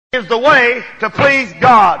is the way to please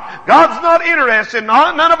God. God's not interested in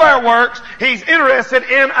none of our works. He's interested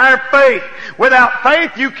in our faith. Without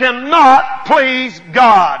faith, you cannot please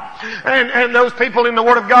God. And those people in the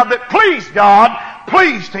Word of God that pleased God,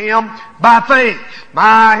 pleased Him by faith.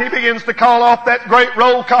 He begins to call off that great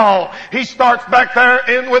roll call. He starts back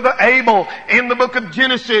there with Abel in the book of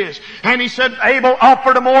Genesis. And he said Abel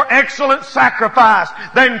offered a more excellent sacrifice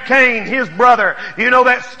than Cain, his brother. You know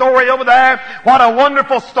that story over there? What a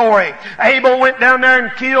wonderful story. Abel went down there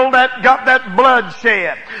and got that blood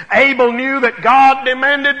shed. Abel knew that God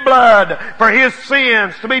demanded blood for his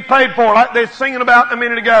sins to be paid for, like they're singing about a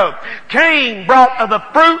minute ago. Cain brought of the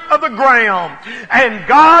fruit of the ground. And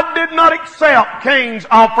God did not accept Cain's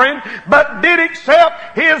offering, but did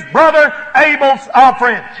accept his brother Abel's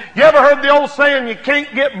offering. You ever heard the old saying, you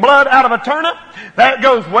can't get blood out of a turnip? That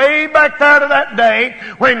goes way back there to that day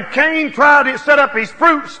when Cain tried to set up his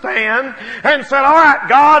fruit stand and said, all right,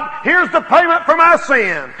 God, here's the payment for my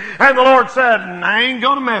sin. And the Lord said, I ain't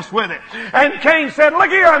going to mess with it. And Cain said, look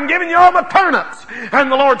here, I'm giving you all my turnips.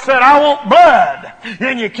 And the Lord said, I want blood.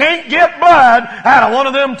 And you can't get blood out of one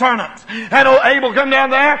of them turnips. And old Abel come down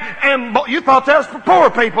there, and you thought that was for poor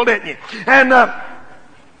people, didn't you?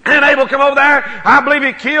 And Abel come over there, I believe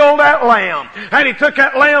he killed that lamb. And he took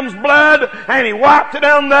that lamb's blood and he wiped it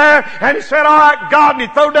down there and he said, all right, God, and he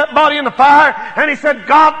threw that body in the fire and he said,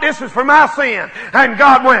 God, this is for my sin. And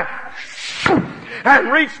God went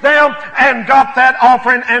and reached down and got that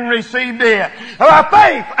offering and received it. By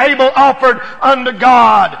faith, Abel offered unto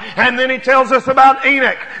God. And then he tells us about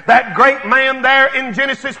Enoch, that great man there in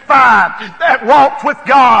Genesis 5 that walked with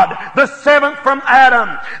God, the seventh from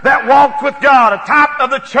Adam, that walked with God, a type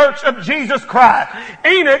of the church of Jesus Christ.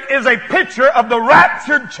 Enoch is a picture of the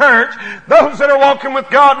raptured church, those that are walking with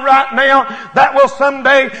God right now, that will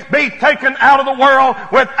someday be taken out of the world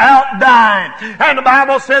without dying. And the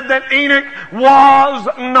Bible said that Enoch was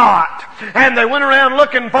not. And they went around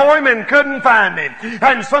looking for him and couldn't find him.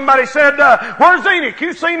 And somebody said, where's Enoch?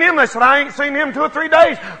 You seen him? They said, I ain't seen him 2 or 3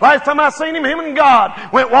 days. Last time I seen him and God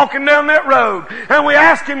went walking down that road. And we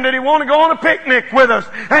asked him, did he want to go on a picnic with us?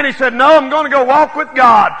 And he said, no, I'm going to go walk with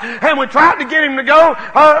God. And we tried to get him to go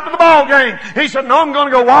to the ball game. He said, no, I'm going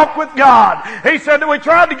to go walk with God. He said that we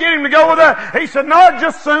tried to get him to go with us. He said, no, I'd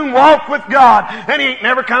just soon walk with God. And he ain't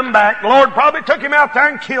never come back. The Lord probably took him out there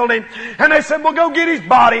and killed him. And they said, well, go get his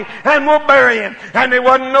body and we'll bury him. And there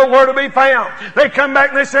wasn't nowhere to be found. They come back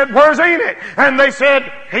and they said, where's Enoch? And they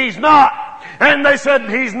said, he's not. And they said,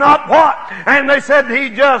 he's not what? And they said,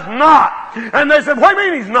 he's just not. And they said, what do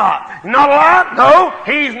you mean he's not? Not alive? No,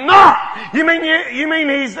 he's not. You mean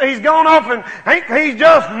he's gone off and he's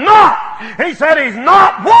just not. He said he's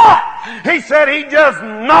not what? He said he just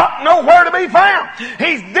not nowhere to be found.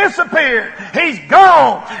 He's disappeared. He's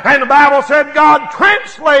gone. And the Bible said God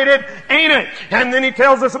translated Enoch. And then he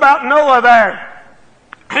tells us about Noah there.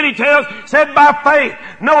 And he said by faith,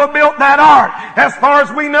 Noah built that ark. As far as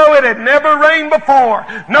we know, it had never rained before.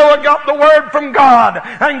 Noah got the word from God.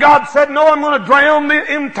 And God said, no, I'm going to drown the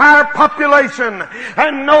entire population.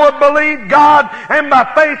 And Noah believed God and by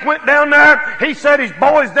faith went down there. He said his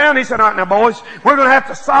boys down. He said, all right, now boys, we're going to have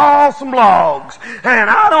to saw some logs. And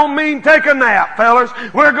I don't mean take a nap, fellas.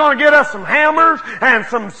 We're going to get us some hammers and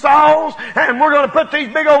some saws. And we're going to put these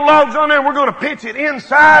big old logs on there. And we're going to pitch it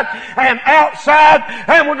inside and outside.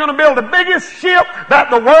 And we're going to build the biggest ship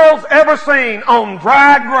that the world's ever seen on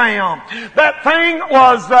dry ground. That thing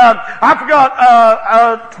was,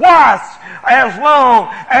 twice as long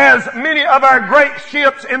as many of our great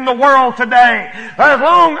ships in the world today.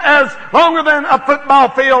 Longer than a football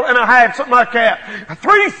field and a half, something like that.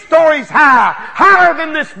 3 stories high, higher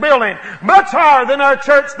than this building, much higher than our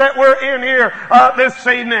church that we're in here this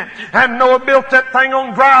evening. And Noah built that thing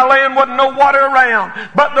on dry land, wasn't no water around,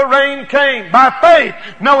 but the rain came. By faith,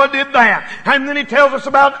 Noah did that. And then he tells us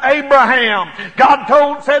about Abraham. God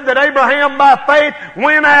said that Abraham by faith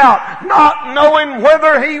went out, not knowing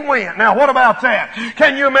whither he went. Now what about that?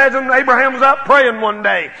 Can you imagine Abraham was out praying one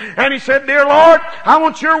day and he said, dear Lord, I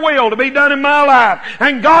want your will to be done in my life.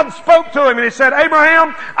 And God spoke to him and he said,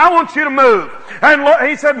 Abraham, I want you to move. And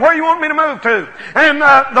he said, where do you want me to move to? And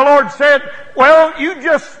the Lord said, well, you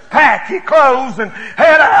just pack your clothes and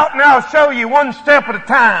head out and I'll show you one step at a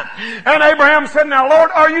time. And Abraham said, now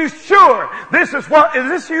Lord, are you sure is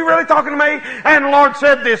this you really talking to me? And the Lord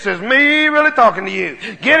said, this is me really talking to you.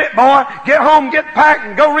 Get it, boy. Get home, get packed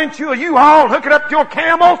and go rent you a U-Haul, hook it up to your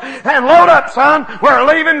camels and load up, son. We're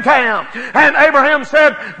leaving town. And Abraham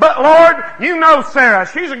said, but Lord, you know Sarah.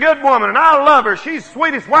 She's a good woman and I love her. She's the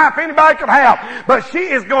sweetest wife anybody could have. But she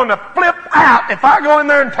is going to flip out if I go in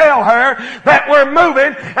there and tell her that we're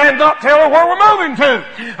moving and not tell her where we're moving to.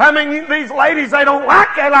 I mean, these ladies, they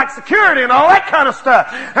like security and all that kind of stuff.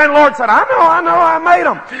 And the Lord said, I know, I made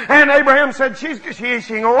them. And Abraham said, she ain't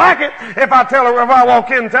gonna like it if I tell her, if I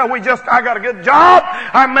walk in and tell I got a good job,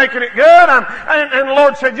 I'm making it good. And the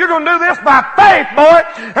Lord said, you're gonna do this by faith, boy.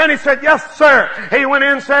 And he said, yes, sir. He went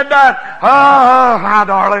in and said, hi,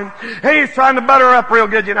 darling. He's trying to butter her up real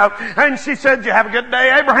good, you know. And she said, did you have a good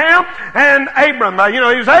day, Abraham? And Abram, he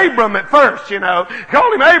was Abram at first, you know.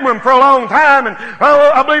 Called him Abram for a long time. And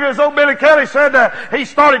I believe it was old Billy Kelly said he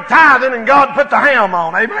started tithing and God put the ham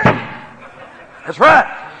on. Amen. That's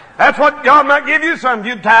right. That's what God might give you some,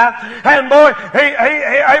 you'd tithe. And boy,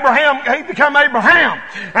 he become Abraham.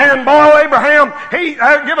 And boy, Abraham, he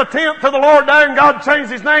give a tenth to the Lord there, and God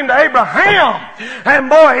changed his name to Abraham. And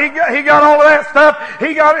boy, he got all of that stuff.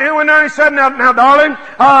 He went there and he said, now darling,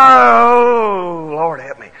 oh, Lord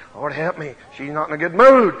help me. Lord help me. She's not in a good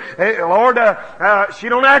mood. Hey, Lord, she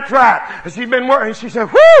don't act right. She's been working. She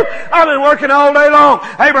said, whoo, I've been working all day long.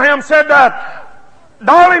 Abraham said,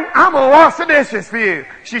 darling, I'm going to wash the dishes for you.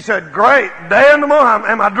 She said, great day in the morning.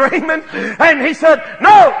 Am I dreaming? And he said, no,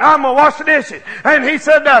 I'm going to wash the dishes. And he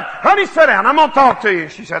said, honey, sit down. I'm going to talk to you.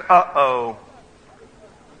 She said, uh-oh.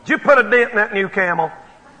 Did you put a dent in that new Camel?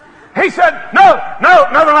 He said, no,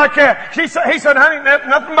 nothing like that. He said, honey,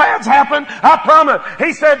 nothing bad's happened. I promise.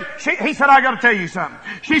 He said, I got to tell you something.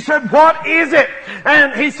 She said, what is it?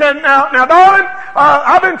 And he said, now, darling,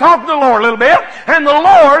 I've been talking to the Lord a little bit, and the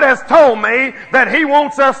Lord has told me that He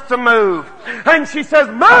wants us to move. And she says,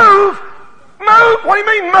 move? Move? What do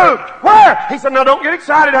you mean move? Where? He said, no, don't get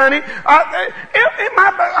excited, honey.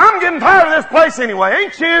 I'm getting tired of this place anyway,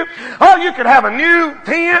 ain't you? Oh, you could have a new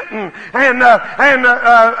tent and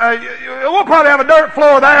we'll probably have a dirt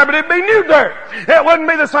floor there, but it'd be new dirt. It wouldn't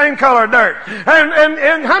be the same color dirt.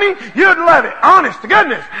 And honey, you'd love it. Honest to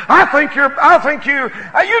goodness. I think you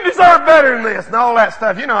deserve better than this and all that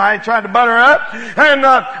stuff. You know, I ain't tried to butter her up. And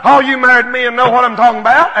all you married men know what I'm talking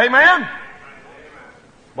about. Amen?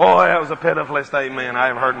 Boy, that was the pitifulest amen I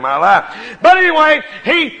ever heard in my life. But anyway,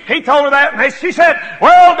 he told her that, and she said,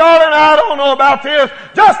 well, darling, I don't know about this.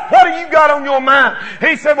 Just what have you got on your mind?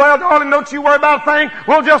 He said, well, darling, don't you worry about a thing.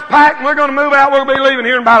 We'll just pack, and we're going to move out. We'll be leaving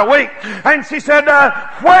here in about a week. And she said,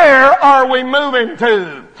 where are we moving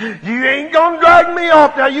to? You ain't going to drag me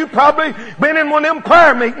off. Now, you probably been in one of them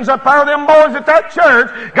prayer meetings up there with them boys at that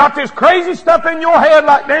church. Got this crazy stuff in your head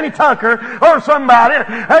like Danny Tucker or somebody.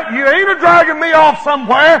 You ain't dragging me off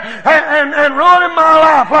somewhere and ruining my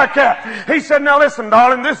life like that. He said, now listen,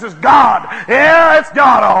 darling, this is God. Yeah, it's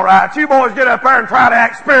God, all right. You boys get up there and try to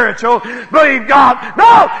act spiritual. Believe God.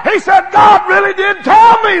 No, he said, God really did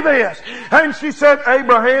tell me this. And she said,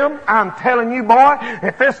 Abraham, I'm telling you, boy,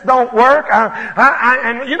 if this don't work,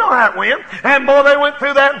 and you know how it went. And boy, they went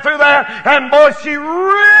through that and through that. And boy, she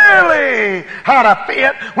really had a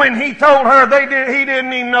fit when he told her he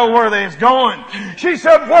didn't even know where they was going. She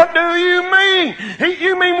said, what do you mean?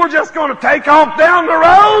 You mean we're just going to take off down the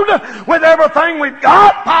road with everything we've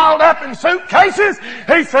got piled up in suitcases?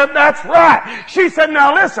 He said, that's right. She said,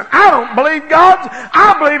 now listen, I don't believe God's.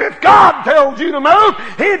 I believe if God tells you to move,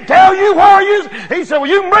 He'd tell you where you. He said, well,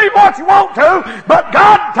 you can believe what you want to, but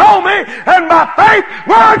God told me, and by faith,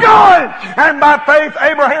 we're going. And by faith,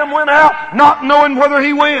 Abraham went out, not knowing whither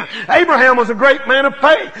he went. Abraham was a great man of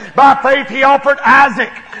faith. By faith, he offered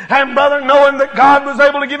Isaac. And brother, knowing that God was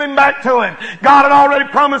able to give him back to him. God had already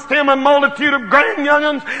promised him a multitude of grand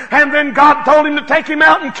young'uns, and then God told him to take him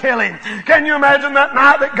out and kill him. Can you imagine that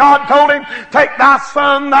night that God told him, take thy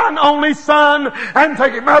son, thine only son, and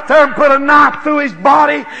take him out there and put a knife through his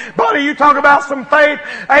body? Buddy, you talk about some faith.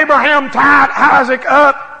 Abraham tied Isaac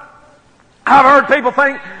up. I've heard people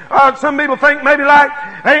think, some people think maybe like,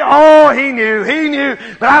 hey, he knew.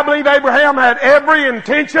 But I believe Abraham had every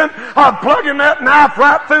intention of plugging that knife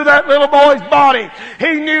right through that little boy's body.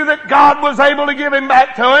 He knew that God was able to give him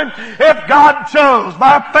back to him if God chose.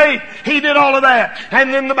 By faith, he did all of that.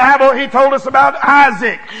 And in the Bible, he told us about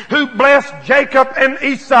Isaac, who blessed Jacob and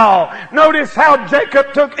Esau. Notice how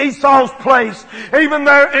Jacob took Esau's place, even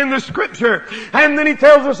there in the Scripture. And then he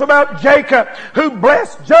tells us about Jacob, who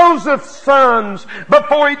blessed Joseph's sons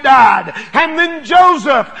before he died. And then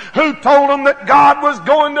Joseph, who told them that God was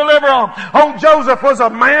going to deliver them. Oh, Joseph was a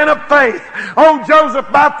man of faith. Oh,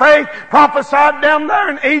 Joseph by faith prophesied down there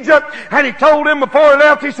in Egypt, and he told them before he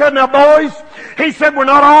left, he said, now boys, he said, we're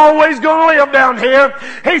not always going to live down here.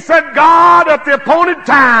 He said, God at the appointed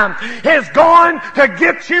time is going to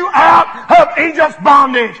get you out of Egypt's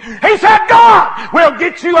bondage. He said, God will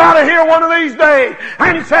get you out of here one of these days.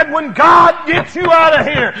 And he said, when God gets you out of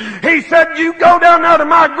here, he said, you go down there to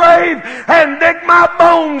my grave and dig my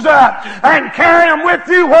bones up and carry them with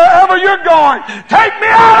you wherever you're going. Take me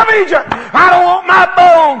out of Egypt. I don't want my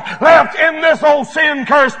bones left in this old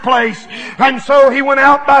sin-cursed place. And so he went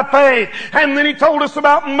out by faith. And then he told us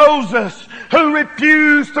about Moses, who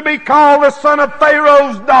refused to be called the son of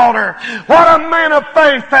Pharaoh's daughter. What a man of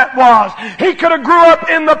faith that was. He could have grew up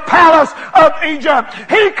in the palace of Egypt.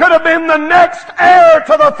 He could have been the next heir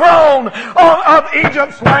to the throne of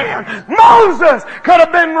Egypt's land. Moses could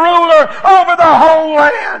have been ruler over the whole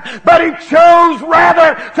land. But he chose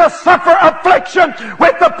rather to suffer affliction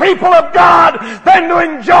with the people of God than to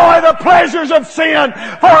enjoy the pleasures of sin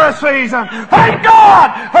for a season. Thank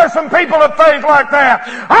God for some people of faith like that.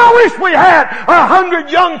 I wish we had 100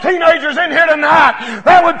 young teenagers in here tonight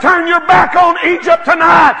that would turn your back on Egypt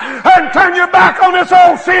tonight and turn your back on this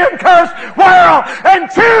old sin-cursed world and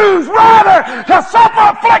choose rather to suffer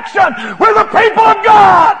affliction with the people of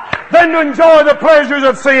God than to enjoy the pleasures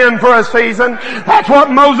of sin for a season. That's what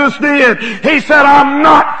Moses did. He said, I'm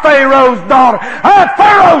not Pharaoh's daughter.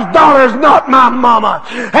 Pharaoh's daughter is not my mama.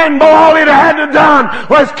 And boy, all he'd have had to done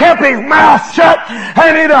was kept his mouth shut,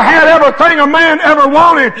 and he'd have had everything a man ever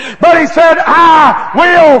wanted. But he said, I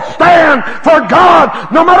will stand for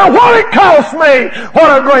God no matter what it costs me.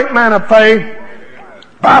 What a great man of faith.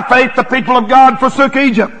 By faith, the people of God forsook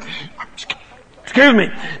Egypt.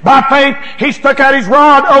 By faith, he stuck out his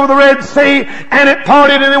rod over the Red Sea, and it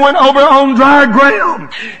parted, and it went over on dry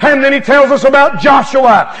ground. And then he tells us about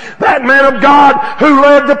Joshua, that man of God who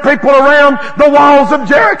led the people around the walls of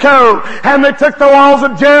Jericho. And they took the walls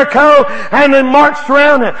of Jericho, and they marched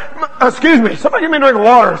around it. Somebody give me a drink of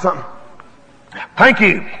water or something. Thank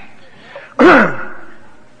you.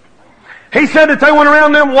 He said that they went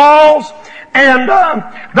around them walls, and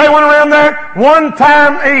they went around there one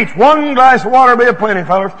time each. One glass of water will be a plenty,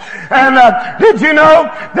 fellas. And did you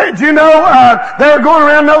know they were going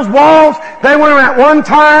around those walls? They went around one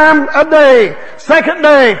time a day. Second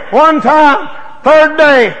day, one time. Third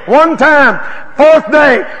day, one time. Fourth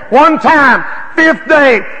day, one time. Fifth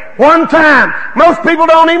day, one time. Most people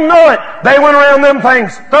don't even know it. They went around them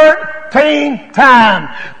things 13 times.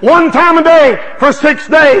 One time a day for 6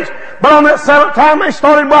 days. But on that seventh time, they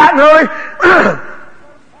started bright and early.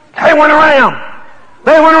 They went around.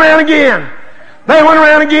 They went around again. They went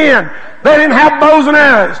around again. They didn't have bows and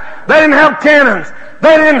arrows. They didn't have cannons.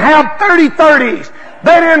 They didn't have 30-30s.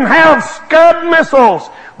 They didn't have Scud missiles.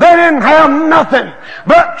 They didn't have nothing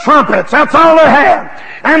but trumpets. That's all they had.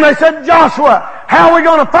 And they said, Joshua, how are we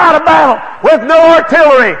going to fight a battle with no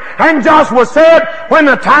artillery? And Joshua said, when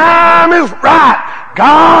the time is right,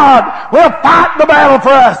 God will fight the battle for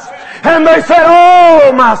us. And they said,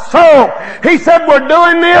 oh, my soul. He said, we're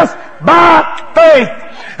doing this by faith.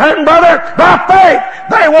 And brother, by faith,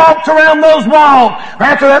 they walked around those walls.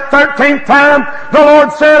 After that 13th time, the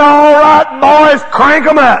Lord said, all right, boys, crank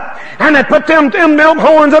them up. And they put them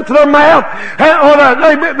horns up to their mouth.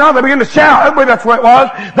 They began to shout. I believe that's what it was.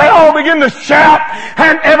 They all began to shout,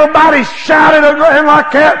 and everybody shouted and like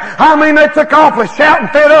that. I mean, they took off with shouting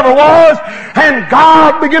fed ever was. And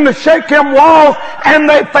God began to shake them walls, and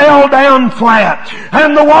they fell down flat.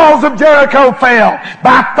 And the walls of Jericho fell.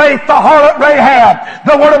 By faith, the harlot Rahab,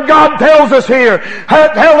 the Word of God tells us here,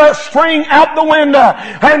 held that string out the window.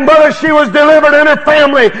 And brother, she was delivered in her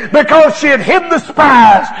family because she had hid the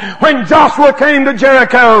spies. When Joshua came to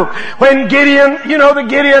Jericho, when Gideon, the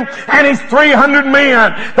Gideon and his 300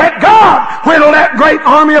 men, that God whittled that great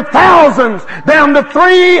army of thousands down to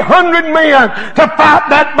 300 men to fight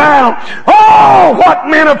that battle. Oh, what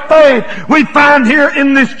men of faith we find here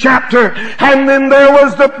in this chapter. And then there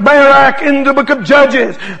was the Barak in the book of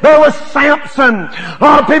Judges. There was Samson. A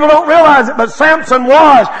lot of people don't realize it, but Samson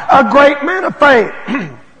was a great man of faith.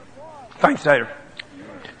 Thanks, Tater.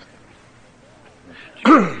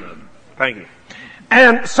 Thank you.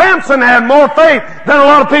 And Samson had more faith than a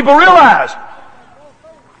lot of people realize.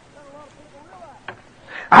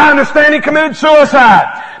 I understand he committed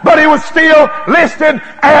suicide, but he was still listed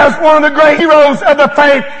as one of the great heroes of the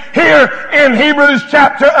faith here in Hebrews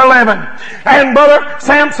chapter 11. And brother,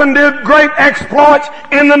 Samson did great exploits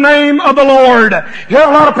in the name of the Lord. A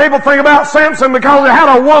lot of people think about Samson because he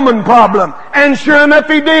had a woman problem. And sure enough,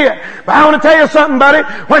 he did. But I want to tell you something, buddy.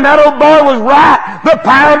 When that old boy was right, the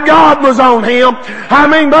power of God was on him. I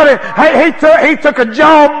mean, buddy, he took a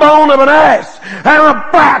jawbone of an ass and a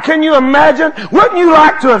back. Can you imagine? Wouldn't you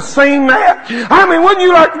like to have seen that? I mean, wouldn't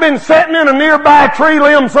you like to have been sitting in a nearby tree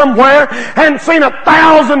limb somewhere and seen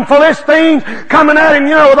 1,000 Philistines coming at him,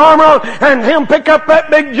 with armor on, and him pick up that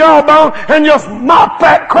big jawbone and just mop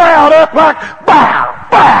that crowd up like, bow,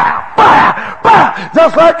 bow, bow, bow.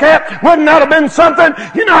 just like that. Wouldn't that have been something?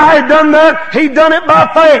 You know how he done that? He done it by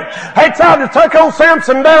faith. They tried to take old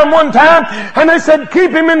Samson down one time, and they said,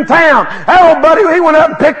 keep him in town. That old buddy, he went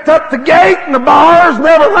up and picked up the gate and the bars and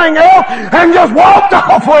everything else, and just walked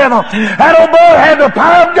off with them. That old boy had the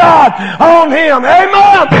power of God on him.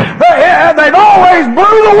 Amen. They've always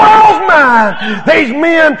blew the world's mind, these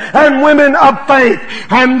men and women of faith.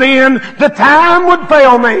 And then the time would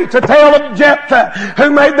fail me to tell of Jephthah, who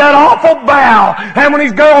made that awful vow. And when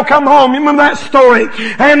his girl come home, you remember that story?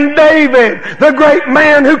 And David, the great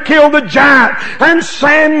man who killed the giant. And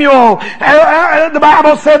Samuel, the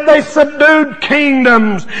Bible said they subdued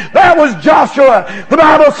kingdoms. That was Joshua. The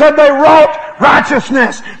Bible said they wrought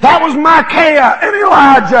righteousness. That was Micaiah and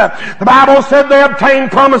Elijah. The Bible said they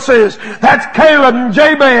obtained promises. That's Caleb and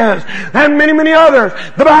Jabez and many, many others.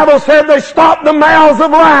 The Bible said they stopped the mouths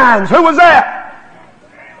of lions. Who was that?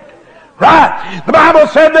 Right. The Bible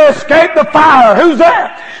said they escaped the fire. Who's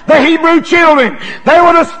that? The Hebrew children. They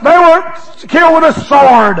were killed with a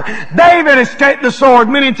sword. David escaped the sword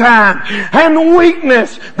many times. And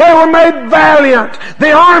weakness. They were made valiant.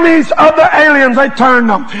 The armies of the aliens, they turned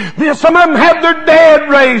them. Some of them had their dead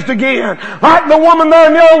raised again. Like the woman there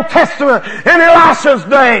in the Old Testament in Elisha's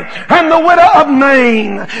day. And the widow of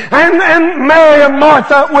Nain. And Mary and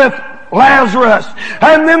Martha with Lazarus.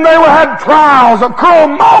 And then they had trials of cruel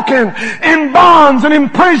mocking, in bonds and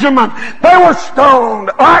imprisonment. They were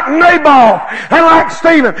stoned like Naboth and like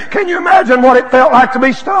Stephen. Can you imagine what it felt like to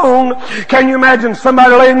be stoned? Can you imagine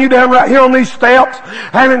somebody laying you down right here on these steps,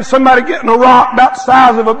 and then somebody getting a rock about the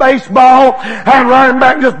size of a baseball and running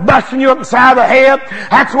back and just busting you up inside the head?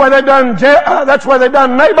 That's the way they done that's the way they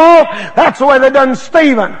done Naboth. That's the way they done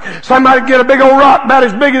Stephen. Somebody get a big old rock about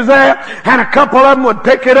as big as that, and a couple of them would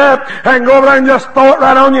pick it up and go over there and just throw it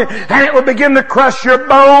right on you, and it would begin to crush your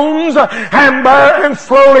bones and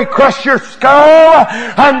slowly crush your skull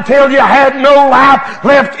until you had no life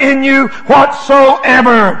left in you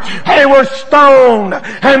whatsoever. They were stoned,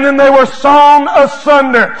 and then they were sawn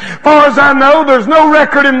asunder. Far as I know, there's no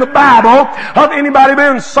record in the Bible of anybody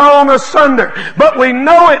being sawn asunder, but we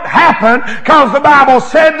know it happened because the Bible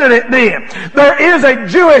said that it did. There is a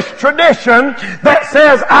Jewish tradition that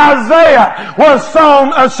says Isaiah was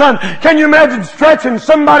sawn asunder. Can you imagine stretching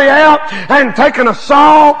somebody out and taking a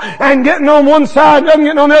saw and getting on one side and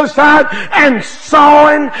getting on the other side and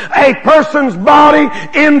sawing a person's body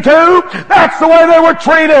into? That's the way they were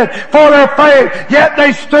treated for their faith. Yet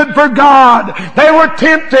they stood for God. They were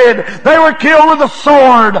tempted. They were killed with a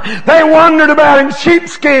sword. They wandered about in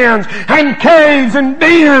sheepskins and caves and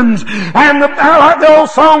dens. And like the old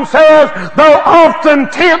song says, though often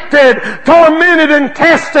tempted, tormented and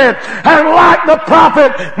tested, and like the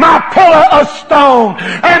prophet, my pillar a stone.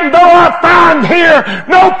 And though I find here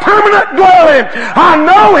no permanent dwelling, I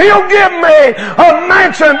know He'll give me a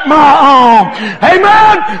mansion my own.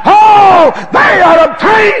 Amen? Oh, they had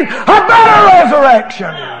obtained a better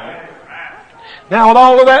resurrection. Now, with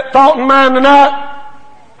all of that thought in mind tonight,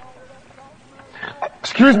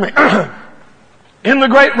 in the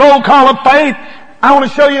great roll call of faith, I want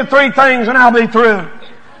to show you three things and I'll be through.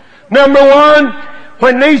 Number one,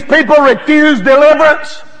 when these people refused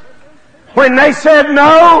deliverance, when they said,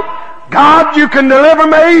 no, God, you can deliver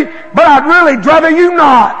me, but I'd really rather you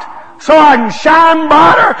not, so I can shine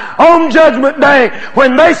brighter on Judgment Day.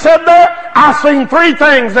 When they said that, I seen three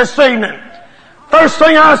things this evening. First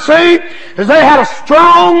thing I see is they had a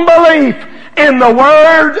strong belief in the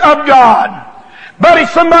Word of God. Buddy,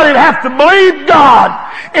 somebody'd have to believe God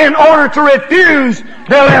in order to refuse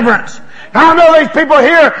deliverance. Now, I know these people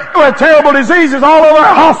here with terrible diseases all over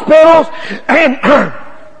our hospitals, and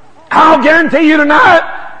I'll guarantee you tonight,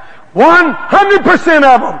 100%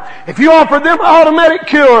 of them, if you offered them automatic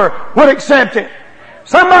cure, would accept it.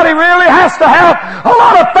 Somebody really has to have a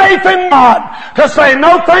lot of faith in God to say,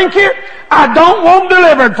 no thank you, I don't want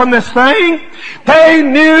delivered from this thing. They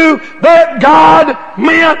knew that God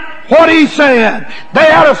meant what He said. They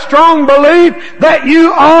had a strong belief that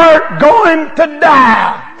you are going to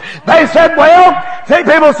die. They said, well,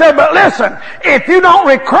 people said, but listen, if you don't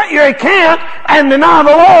recant and deny the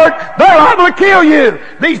Lord, they're liable to kill you.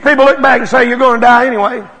 These people look back and say, you're going to die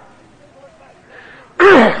anyway.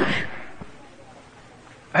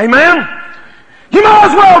 Amen? You might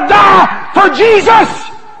as well die for Jesus.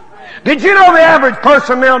 Did you know the average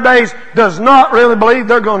person nowadays does not really believe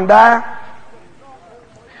they're going to die?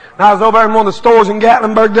 I was over in one of the stores in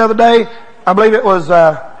Gatlinburg the other day. I believe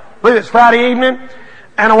it's Friday evening.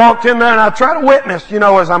 And I walked in there and I tried to witness,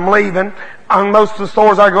 as I'm leaving. on most of the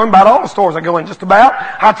stores I go in, about all the stores I go in just about.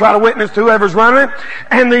 I try to witness to whoever's running it.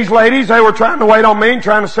 And these ladies, they were trying to wait on me and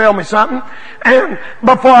trying to sell me something. And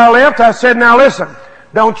before I left, I said, now listen,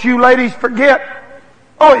 don't you ladies forget.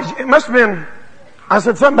 Oh, it must have been, I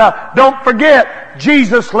said something about, don't forget,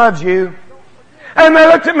 Jesus loves you. And they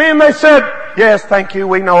looked at me and they said, yes, thank you,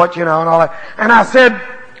 we know it, and all that. And I said,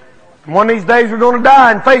 one of these days we're going to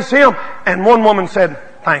die and face Him. And one woman said,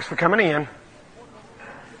 thanks for coming in.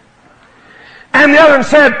 And the other one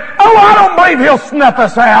said, oh, I don't believe He'll snuff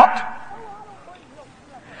us out.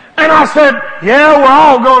 And I said, yeah, we're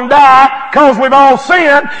all going to die because we've all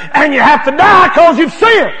sinned, and you have to die because you've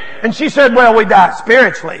sinned. And she said, well, we die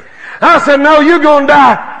spiritually. I said, no, you're going to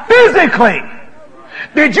die physically.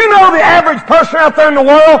 Did you know the average person out there in the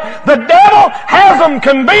world, the devil has them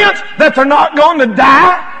convinced that they're not going to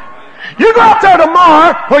die? You go out there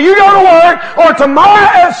tomorrow, or you go to work, or tomorrow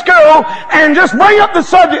at school, and just bring up the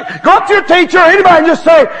subject. Go up to your teacher or anybody and just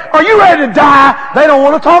say, are you ready to die? They don't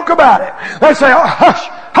want to talk about it. They say, oh, hush,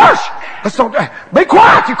 hush. Let's don't, be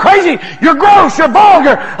quiet, you're crazy, you're gross, you're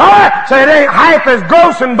vulgar. All right, say it ain't half as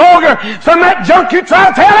gross and vulgar some of that junk you try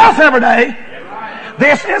to tell us every day.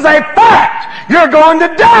 This is a fact. You're going to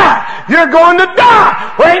die. You're going to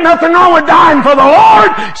die. There ain't nothing wrong with dying for the Lord.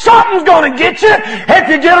 Something's going to get you. If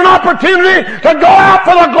you get an opportunity to go out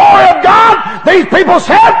for the glory of God, these people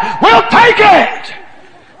said, we'll take it.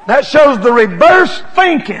 That shows the reverse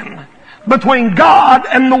thinking between God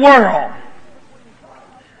and the world.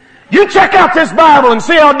 You check out this Bible and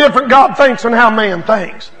see how different God thinks and how man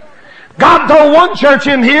thinks. God told one church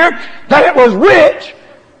in here that it was rich,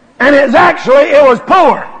 and it was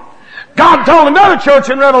poor. God told another church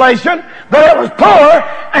in Revelation that it was poor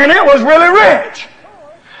and it was really rich.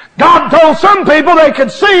 God told some people they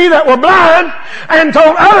could see that were blind, and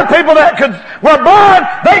told other people that were blind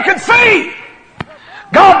they could see.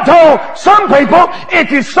 God told some people,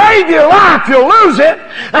 if you save your life, you'll lose it.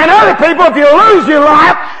 And other people, if you lose your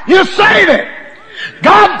life, you save it.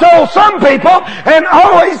 God told some people, and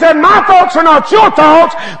He said, my thoughts are not your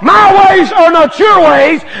thoughts, my ways are not your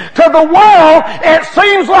ways. To the world, it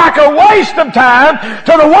seems like a waste of time.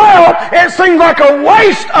 To the world, it seems like a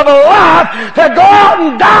waste of a life to go out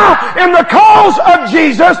and die in the cause of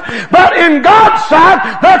Jesus. But in God's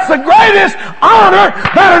sight, that's the greatest honor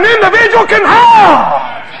that an individual can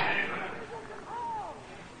have.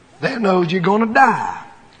 They know you're going to die.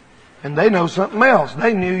 And they know something else.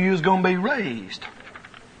 They knew you was going to be raised.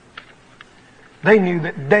 They knew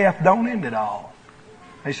that death don't end it all.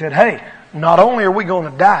 They said, hey, not only are we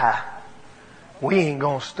going to die, we ain't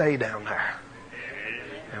going to stay down there.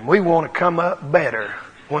 And we want to come up better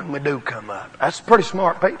when we do come up. That's pretty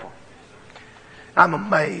smart people. I'm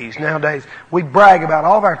amazed nowadays. We brag about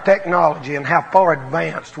all of our technology and how far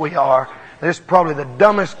advanced we are. This is probably the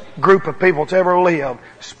dumbest group of people that's ever lived,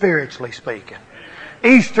 spiritually speaking.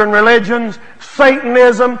 Eastern religions,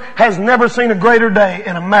 Satanism has never seen a greater day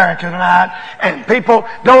in America tonight, and people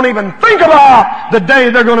don't even think about the day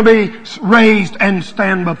they're going to be raised and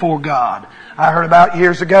stand before God. I heard about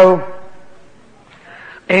years ago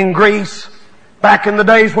in Greece, back in the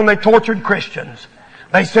days when they tortured Christians.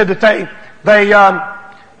 They said that they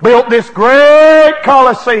built this great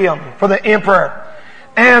Colosseum for the emperor,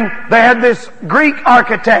 and they had this Greek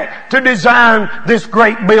architect to design this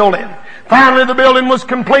great building. Finally, the building was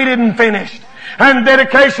completed and finished. And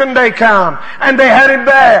dedication day came. And they had him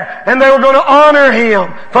there. And they were going to honor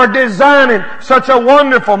him for designing such a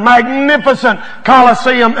wonderful, magnificent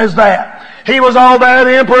Colosseum as that. He was all there.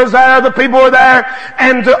 The emperor was there. The people were there.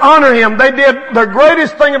 And to honor him, they did the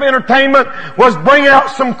greatest thing of entertainment was bring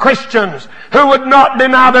out some Christians who would not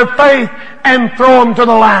deny their faith and throw them to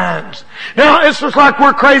the lions. Now, it's just like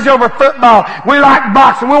we're crazy over football. We like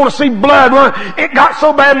boxing. We want to see blood. It got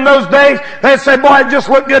so bad in those days, they'd say, boy, it just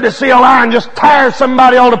looked good to see a lion just tear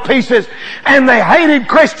somebody all to pieces. And they hated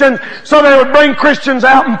Christians, so they would bring Christians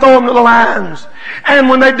out and throw them to the lions. And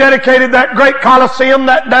when they dedicated that great Colosseum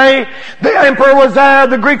that day, the emperor was there,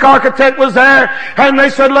 the Greek architect was there, and they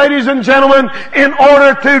said, ladies and gentlemen, in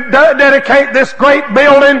order to dedicate this great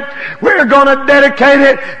building, we're going to dedicate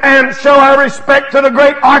it and show our respect to the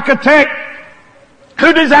great architect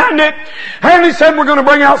who designed it. And he said, we're going to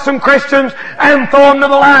bring out some Christians and throw them to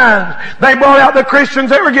the lions. They brought out the Christians.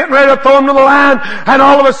 They were getting ready to throw them to the lion. And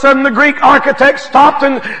all of a sudden the Greek architect stopped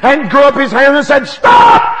and drew up his hand and said,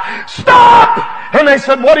 stop! Stop! And they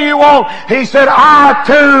said, what do you want? He said, I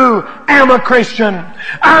too am a Christian.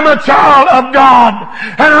 I'm a child of God.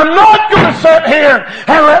 And I'm not going to sit here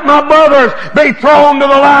and let my brothers be thrown to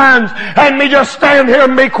the lions and me just stand here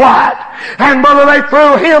and be quiet. And brother, they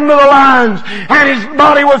threw him to the lions and his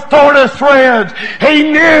body was torn to shreds. He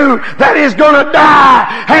knew that he's going to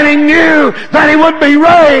die and he knew that he would be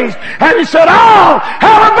raised. And he said, I'll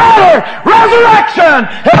have a better resurrection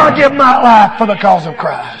and I'll give my life for the cause of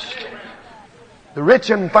Christ. The rich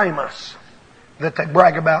and famous that they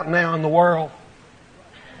brag about now in the world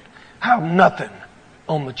have nothing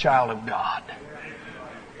on the child of God.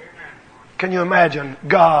 Can you imagine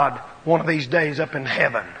God one of these days up in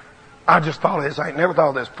heaven? I just thought of this. I ain't never thought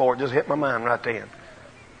of this before. It just hit my mind right then.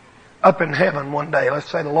 Up in heaven one day, let's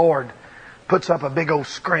say the Lord puts up a big old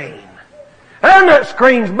screen. And that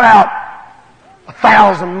screen's about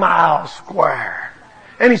 1,000 miles square.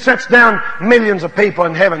 And he sets down millions of people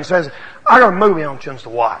in heaven and says, I got a movie I want you to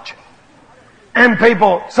watch. And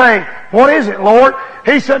people say, what is it, Lord?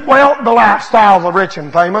 He said, well, the lifestyle of the rich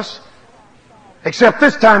and famous. Except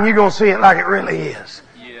this time you're going to see it like it really is.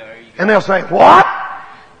 And they'll say, what?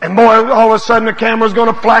 And boy, all of a sudden the camera's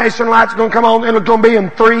going to flash and lights are going to come on and it's going to be in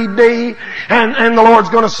 3D. And the Lord's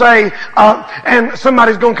going to say, and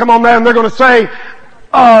somebody's going to come on there and they're going to say,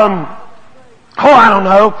 I don't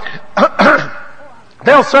know.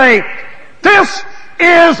 They'll say, this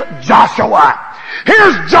is Joshua.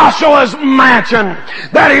 Here's Joshua's mansion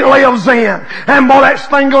that he lives in. And boy, that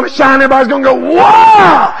thing's going to shine. Everybody's going to go,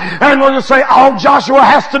 wow! And we're going to say, all Joshua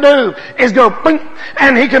has to do is go, bing,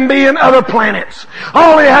 and he can be in other planets.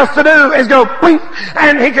 All he has to do is go, bing,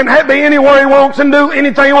 and he can be anywhere he wants and do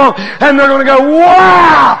anything he wants. And they're going to go,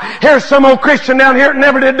 wow! Here's some old Christian down here that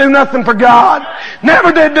never did do nothing for God.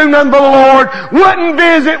 Never did do nothing for the Lord. Wouldn't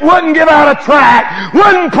visit, wouldn't give out a tract,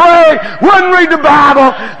 wouldn't pray, wouldn't read the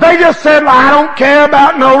Bible. They just said, well, I don't care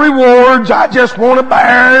about no rewards. I just want to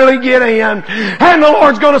barely get in. And the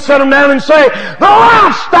Lord's going to set them down and say, the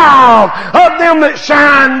lifestyle of them that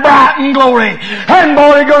shine bright in glory. And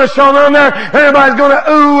boy, they're going to show them there. Everybody's going to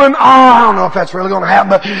ooh and ah. I don't know if that's really going to happen,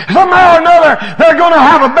 but somehow or another, they're going to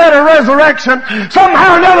have a better resurrection.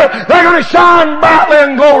 Somehow or another, they're going to shine brightly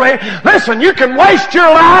in glory. Listen, you can waste your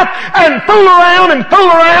life and fool around,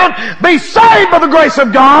 be saved by the grace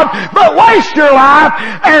of God, but waste your life,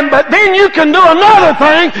 but then you can do another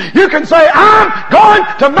thing. You can say, I'm going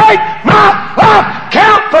to make my life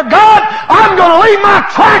count for God. I'm going to leave my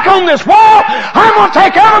track on this wall. I'm going to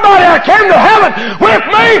take everybody I can to heaven with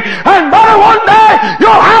me, and brother, one day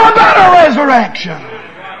you'll have a better resurrection.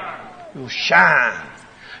 You'll shine.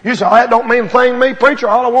 You say, oh, that don't mean a thing to me, preacher.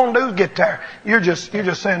 All I want to do is get there. You're just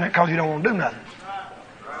saying that because you don't want to do nothing.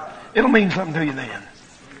 It'll mean something to you then.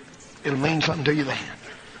 It'll mean something to you then.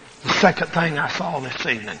 The second thing I saw this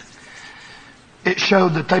evening, it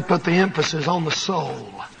showed that they put the emphasis on the soul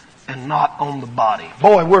and not on the body.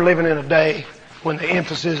 Boy, we're living in a day when the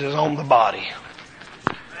emphasis is on the body.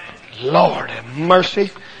 Lord have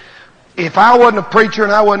mercy. If I wasn't a preacher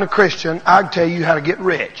and I wasn't a Christian, I'd tell you how to get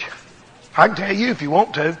rich. I can tell you if you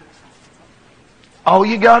want to. All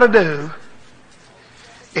you got to do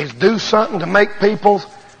is do something to make people's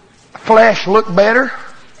flesh look better.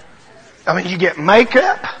 I mean, you get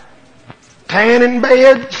makeup, tanning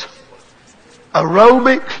beds,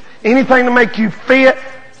 aerobics, anything to make you fit.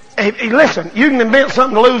 Hey, listen, you can invent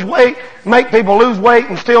something to lose weight, make people lose weight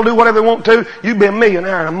and still do whatever they want to. You'd be a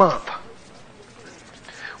millionaire in a month.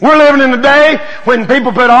 We're living in a day when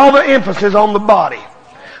people put all the emphasis on the body.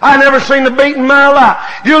 I never seen the beat in my life.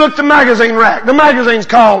 You look at the magazine rack. The magazine's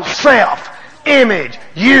called Self, Image,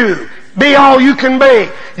 You. Be all you can be.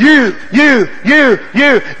 You.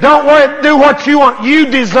 Don't worry, do what you want. You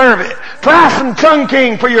deserve it. Try some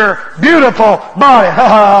chunking for your beautiful body.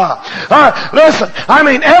 Listen, I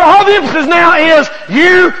mean, all the emphasis now is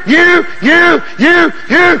you.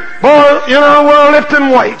 Boy, you know, we're lifting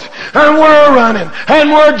weights, and we're running,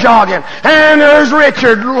 and we're jogging, and there's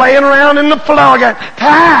Richard laying around in the floor again.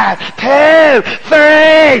 5, 2,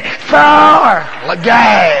 3, 4.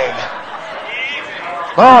 Gag.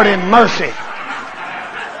 Lord in mercy.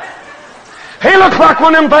 He looks like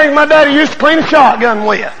one of them things my daddy used to clean a shotgun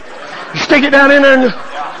with. You stick it down in there and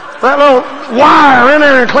that little wire in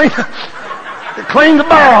there and clean the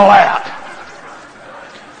barrel out.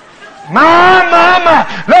 My.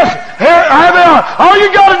 Listen, here they are. All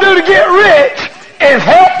you got to do to get rich is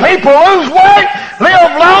help people lose weight,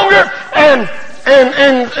 live longer, and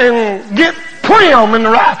get trim in the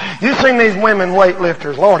right. You've seen these women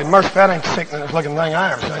weightlifters. Lord have mercy, that ain't the sickeningest looking thing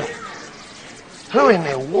I ever seen. Who in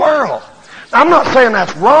the world? I'm not saying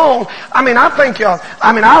that's wrong. I mean, I like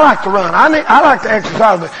to run. I like to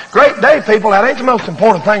exercise. But great day, people, that ain't the most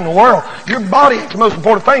important thing in the world. Your body ain't the most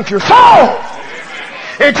important thing. It's your soul.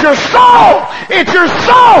 It's your soul. It's your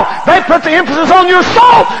soul. They put the emphasis on your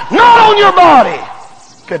soul, not on your body.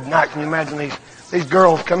 Good night. Can you imagine these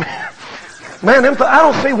girls come in? Man, I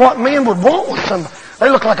don't see what men would want with somebody. They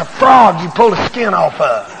look like a frog you pull the skin off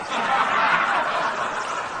of.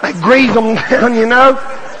 They grease them down, you know.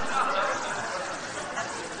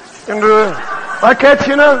 And like that,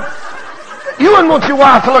 you know. You wouldn't want your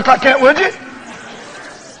wife to look like that, would you?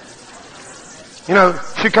 You know,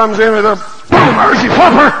 she comes in with a boom, mercy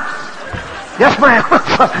flipper. Yes, ma'am.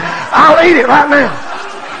 I'll eat it right now.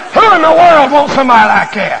 Who in the world wants somebody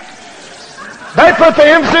like that? They put the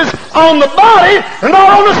emphasis on the body and not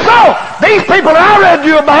on the soul. These people that I read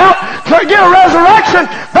you about to get a resurrection,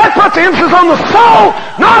 they put the emphasis on the soul,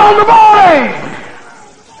 not on the body.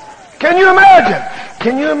 Can you imagine?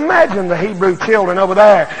 Can you imagine the Hebrew children over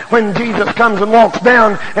there when Jesus comes and walks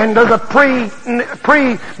down and does a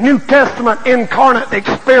pre-New Testament incarnate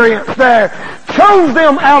experience there, chose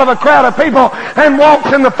them out of a crowd of people and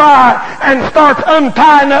walks in the fire and starts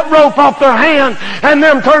untying that rope off their hand, and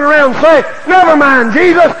them turn around and say, never mind,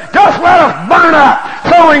 Jesus, just let us burn up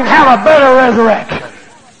so we can have a better resurrection.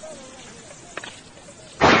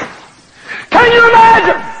 Can you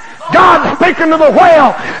imagine God speaking to the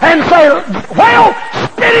whale and say, whale,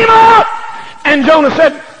 spit him out? And Jonah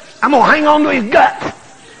said, I'm going to hang on to his guts.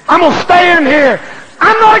 I'm going to stand here.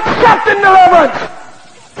 I'm not accepting deliverance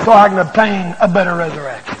so I can obtain a better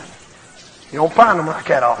resurrection. You don't find them like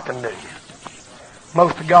that often, do you?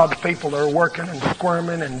 Most of God's people are working and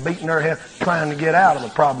squirming and beating their head trying to get out of the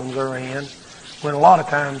problems they're in. When a lot of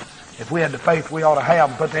times, if we had the faith we ought to have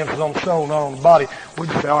and put the emphasis on the soul, not on the body, we'd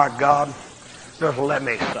say, all right, God, just let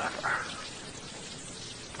me suffer.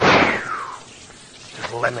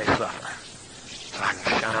 Just let me suffer so I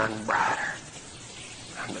can shine brighter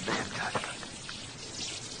on the day of judgment.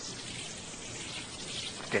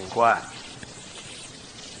 It's getting quiet.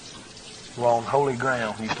 We're on holy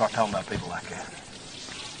ground when you start talking about people like that.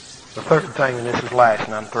 The third thing, and this is last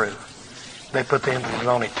and I'm through, they put the emphasis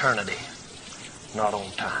on eternity, not on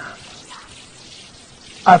time.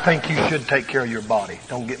 I think you should take care of your body.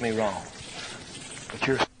 Don't get me wrong. But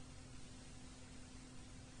you're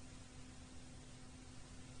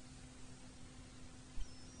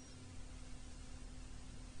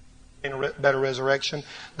in a better resurrection,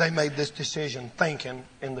 they made this decision thinking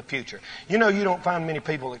in the future. You know, you don't find many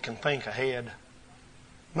people that can think ahead.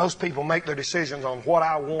 Most people make their decisions on what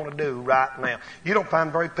I want to do right now. You don't find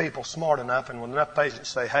very people smart enough and with enough patience to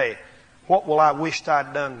say, hey, what will I wish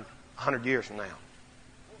I'd done 100 years from now?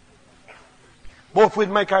 Boy, if we'd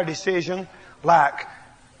make our decision like,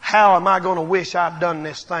 how am I going to wish I'd done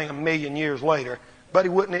this thing 1,000,000 years later? Buddy,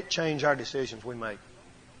 wouldn't it change our decisions we make?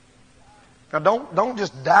 Now, don't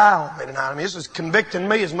just die on me tonight. I mean, this is convicting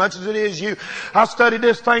me as much as it is you. I studied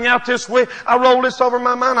this thing out this week. I rolled this over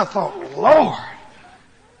my mind. I thought, Lord,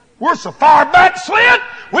 we're so far backslid,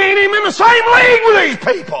 we ain't even in the same league with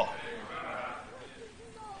these people.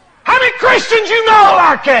 How many Christians you know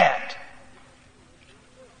like that?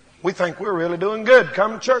 We think we're really doing good.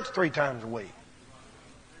 Come to church 3 times a week.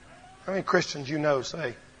 How many Christians you know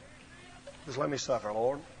say, just let me suffer,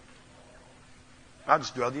 Lord? I'd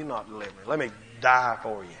just rather you not deliver me. Let me die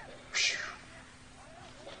for you. Whew.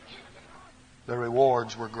 The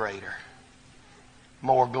rewards were greater.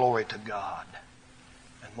 More glory to God.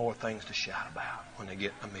 And more things to shout about when they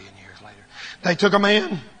get 1,000,000 years later. They took a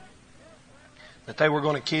man that they were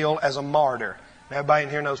going to kill as a martyr. Now, everybody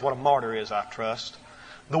in here knows what a martyr is, I trust.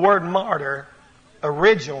 The word martyr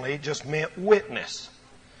originally just meant witness.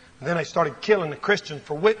 And then they started killing the Christians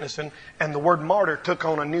for witnessing, and the word martyr took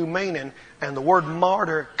on a new meaning. And the word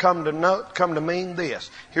martyr come to mean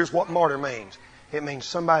this. Here's what martyr means. It means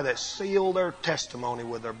somebody that sealed their testimony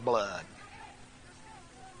with their blood.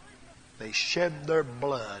 They shed their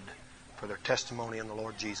blood for their testimony in the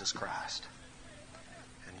Lord Jesus Christ.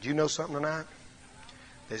 And do you know something tonight?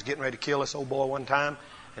 They was getting ready to kill this old boy one time,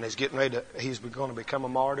 and he's going to become a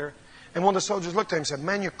martyr. And one of the soldiers looked at him and said,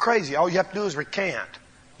 man, you're crazy. All you have to do is recant.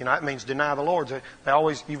 You know, that means deny the Lord. They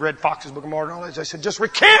always, you've read Fox's Book of Martyrs and all that. They said, just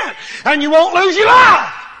recant and you won't lose your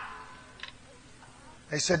life.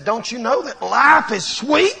 They said, don't you know that life is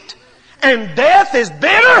sweet and death is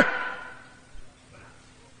bitter?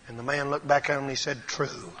 And the man looked back at him and he said,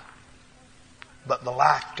 true. But the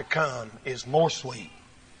life to come is more sweet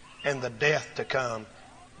and the death to come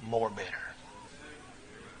more bitter.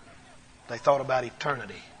 They thought about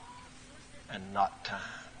eternity and not time.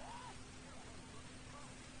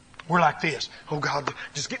 We're like this. Oh God,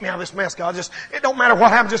 just get me out of this mess, God. It don't matter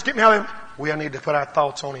what happens, just get me out of it. We need to put our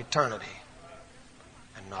thoughts on eternity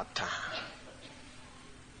and not time.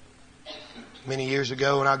 Many years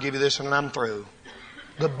ago, and I'll give you this and I'm through.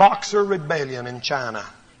 The Boxer Rebellion in China.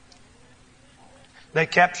 They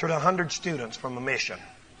captured 100 students from a mission.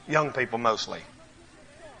 Young people mostly.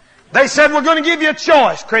 They said, we're going to give you a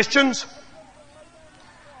choice, Christians.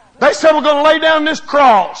 They said, we're going to lay down this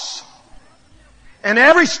cross. And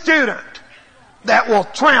every student that will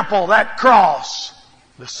trample that cross,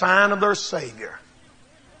 the sign of their Savior,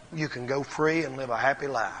 you can go free and live a happy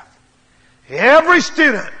life. Every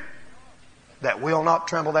student that will not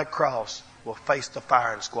trample that cross will face the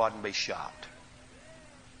firing squad and be shot.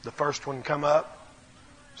 The first one come up,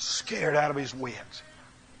 scared out of his wits,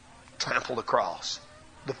 trampled the cross.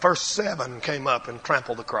 The first 7 came up and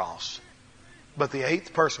trampled the cross. But the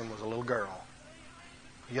 8th person was a little girl,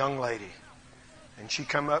 a young lady. And she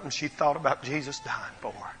come up and she thought about Jesus dying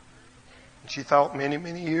for her. And she thought many,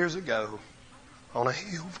 many years ago, on a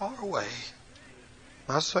hill far away,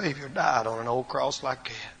 my Savior died on an old cross like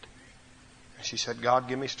that. And she said, God,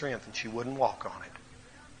 give me strength. And she wouldn't walk on it.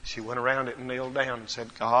 She went around it and kneeled down and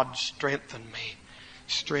said, God, strengthen me.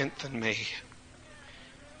 Strengthen me.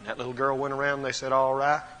 And that little girl went around and they said, all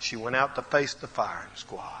right. She went out to face the firing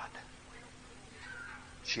squad.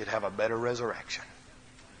 She'd have a better resurrection.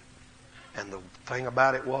 And the thing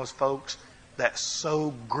about it was, folks, that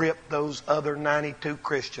so gripped those other 92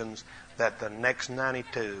 Christians that the next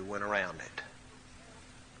 92 went around it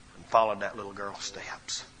and followed that little girl's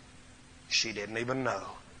steps. She didn't even know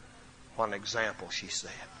what an example she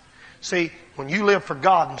set. See, when you live for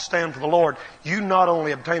God and stand for the Lord, you not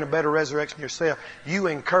only obtain a better resurrection yourself, you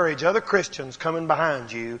encourage other Christians coming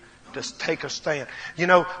behind you to take a stand. You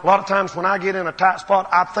know, a lot of times when I get in a tight spot,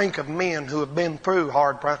 I think of men who have been through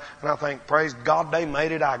hard times, and I think, praise God, they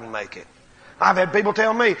made it, I can make it. I've had people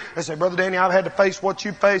tell me, they say, Brother Danny, I've had to face what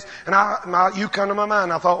you faced, and you come to my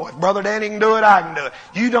mind. I thought, well, if Brother Danny can do it, I can do it.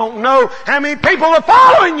 You don't know how many people are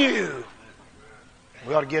following you.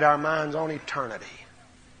 We ought to get our minds on eternity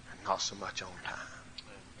and not so much on time,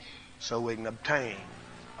 so we can obtain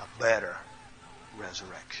a better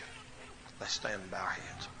resurrection. Let's stand and bow our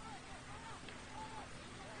heads.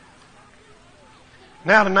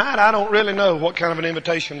 Now tonight, I don't really know what kind of an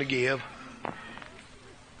invitation to give.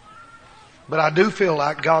 But I do feel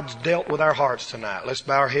like God's dealt with our hearts tonight. Let's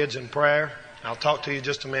bow our heads in prayer. I'll talk to you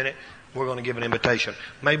just a minute. We're going to give an invitation.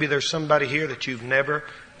 Maybe there's somebody here that you've never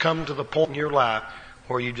come to the point in your life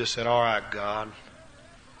where you just said, all right, God,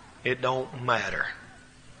 it don't matter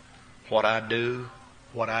what I do,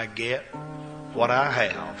 what I get, what I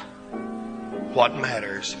have. What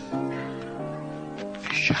matters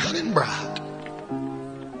is shining bright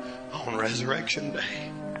on Resurrection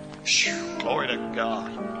Day. Glory to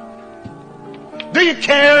God. Do you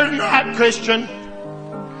care tonight, Christian?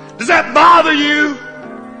 Does that bother you?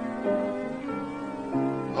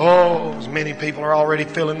 Oh, as many people are already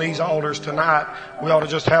filling these altars tonight, we ought to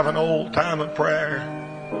just have an old time of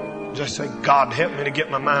prayer. Just say, God, help me to get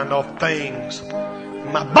my mind off things,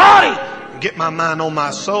 my body, and get my mind on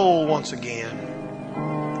my soul once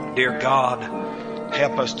again. Dear God,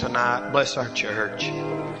 help us tonight. Bless our church.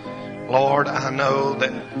 Lord, I know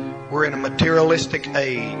that we're in a materialistic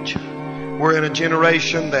age. We're in a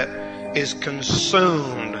generation that is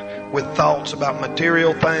consumed with thoughts about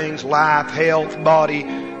material things, life, health, body,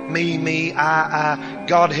 me, I.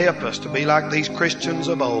 God, help us to be like these Christians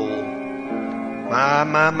of old. My.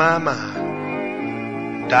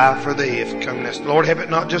 Die for thee if come this. Lord, help it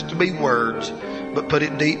not just to be words, but put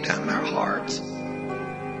it deep down in our hearts.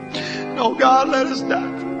 No, God, let us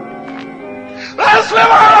die. Let us live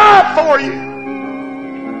our life for you.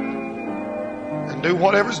 And do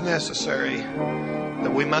whatever's necessary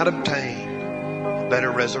that we might obtain a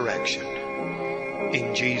better resurrection.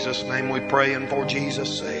 In Jesus' name we pray and for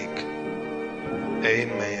Jesus' sake.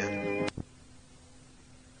 Amen.